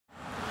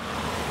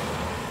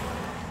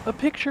A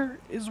picture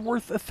is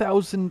worth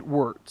 1,000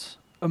 words,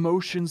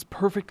 emotions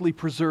perfectly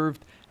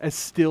preserved as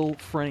still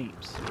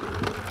frames.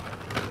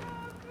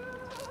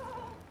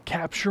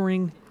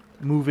 Capturing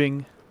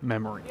moving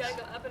memories. You gotta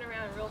go up and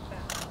around real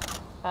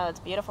fast. Oh, it's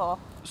beautiful.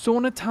 So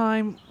in a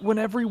time when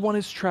everyone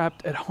is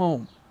trapped at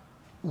home,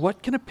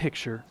 what can a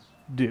picture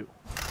do?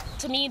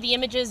 To me, the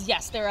images,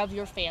 yes, they're of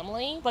your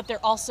family, but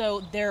they're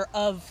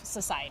of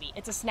society.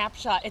 It's a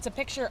snapshot. It's a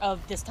picture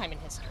of this time in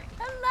history.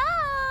 Hello!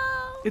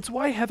 It's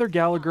why Heather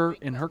Gallagher,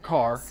 in her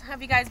car, How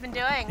have you guys been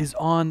doing? is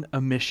on a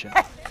mission.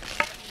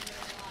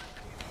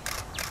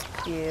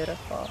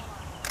 Beautiful.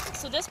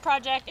 So this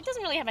project, it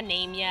doesn't really have a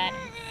name yet.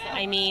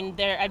 I mean,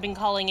 I've been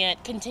calling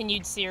it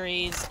continued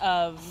series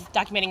of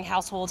documenting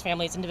households,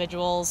 families,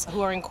 individuals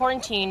who are in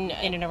quarantine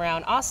in and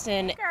around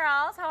Austin.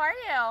 Girls, how are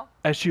you?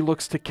 As she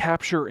looks to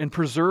capture and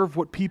preserve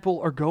what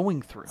people are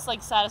going through. It's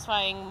like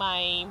satisfying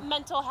my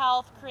mental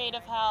health,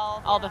 creative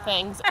health, all the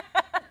things.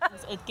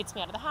 It gets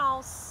me out of the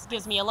house,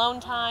 gives me alone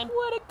time.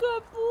 What a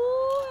good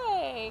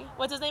boy.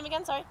 What's his name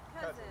again? Sorry?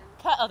 Cousin.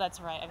 Oh, that's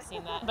right. I've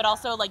seen that. But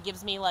also like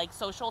gives me like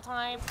social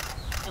time.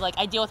 Like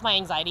I deal with my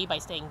anxiety by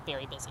staying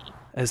very busy.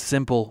 As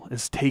simple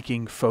as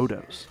taking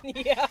photos.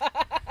 Yeah.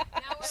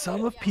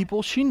 Some of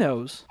people she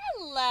knows.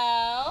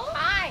 Hello.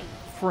 Hi.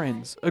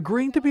 Friends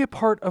agreeing to be a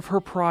part of her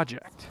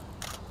project.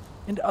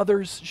 And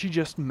others she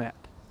just met.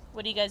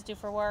 What do you guys do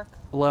for work?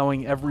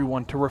 Allowing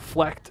everyone to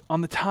reflect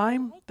on the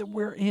time that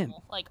we're in.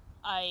 Like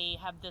I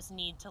have this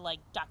need to like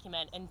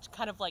document and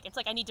kind of like, it's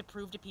like I need to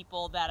prove to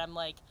people that I'm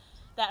like,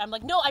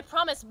 no, I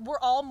promise we're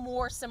all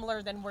more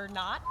similar than we're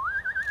not.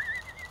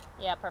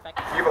 Yeah, perfect.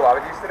 Do you have a lot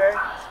of these today?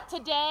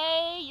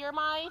 Today, you're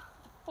my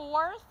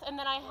 4th, and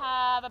then I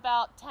have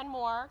about 10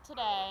 more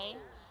today.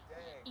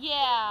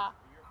 Yeah.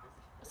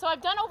 So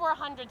I've done over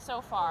 100 so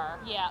far,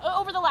 yeah,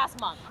 over the last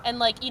month. And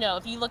like, you know,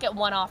 if you look at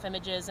one-off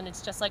images and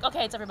it's just like,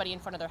 okay, it's everybody in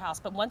front of their house.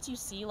 But once you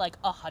see like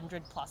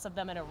 100 plus of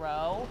them in a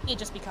row, it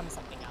just becomes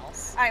something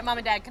else. All right, Mom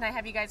and Dad, can I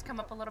have you guys come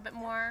up a little bit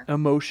more?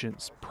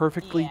 Emotions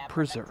perfectly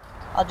preserved.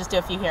 I'll just do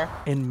a few here.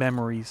 And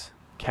memories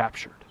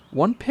captured.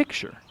 One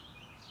picture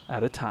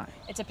at a time.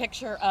 It's a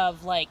picture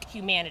of like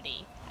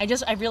humanity.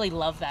 I really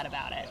love that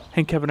about it.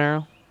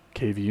 Cavagnaro,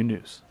 KVUE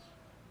News.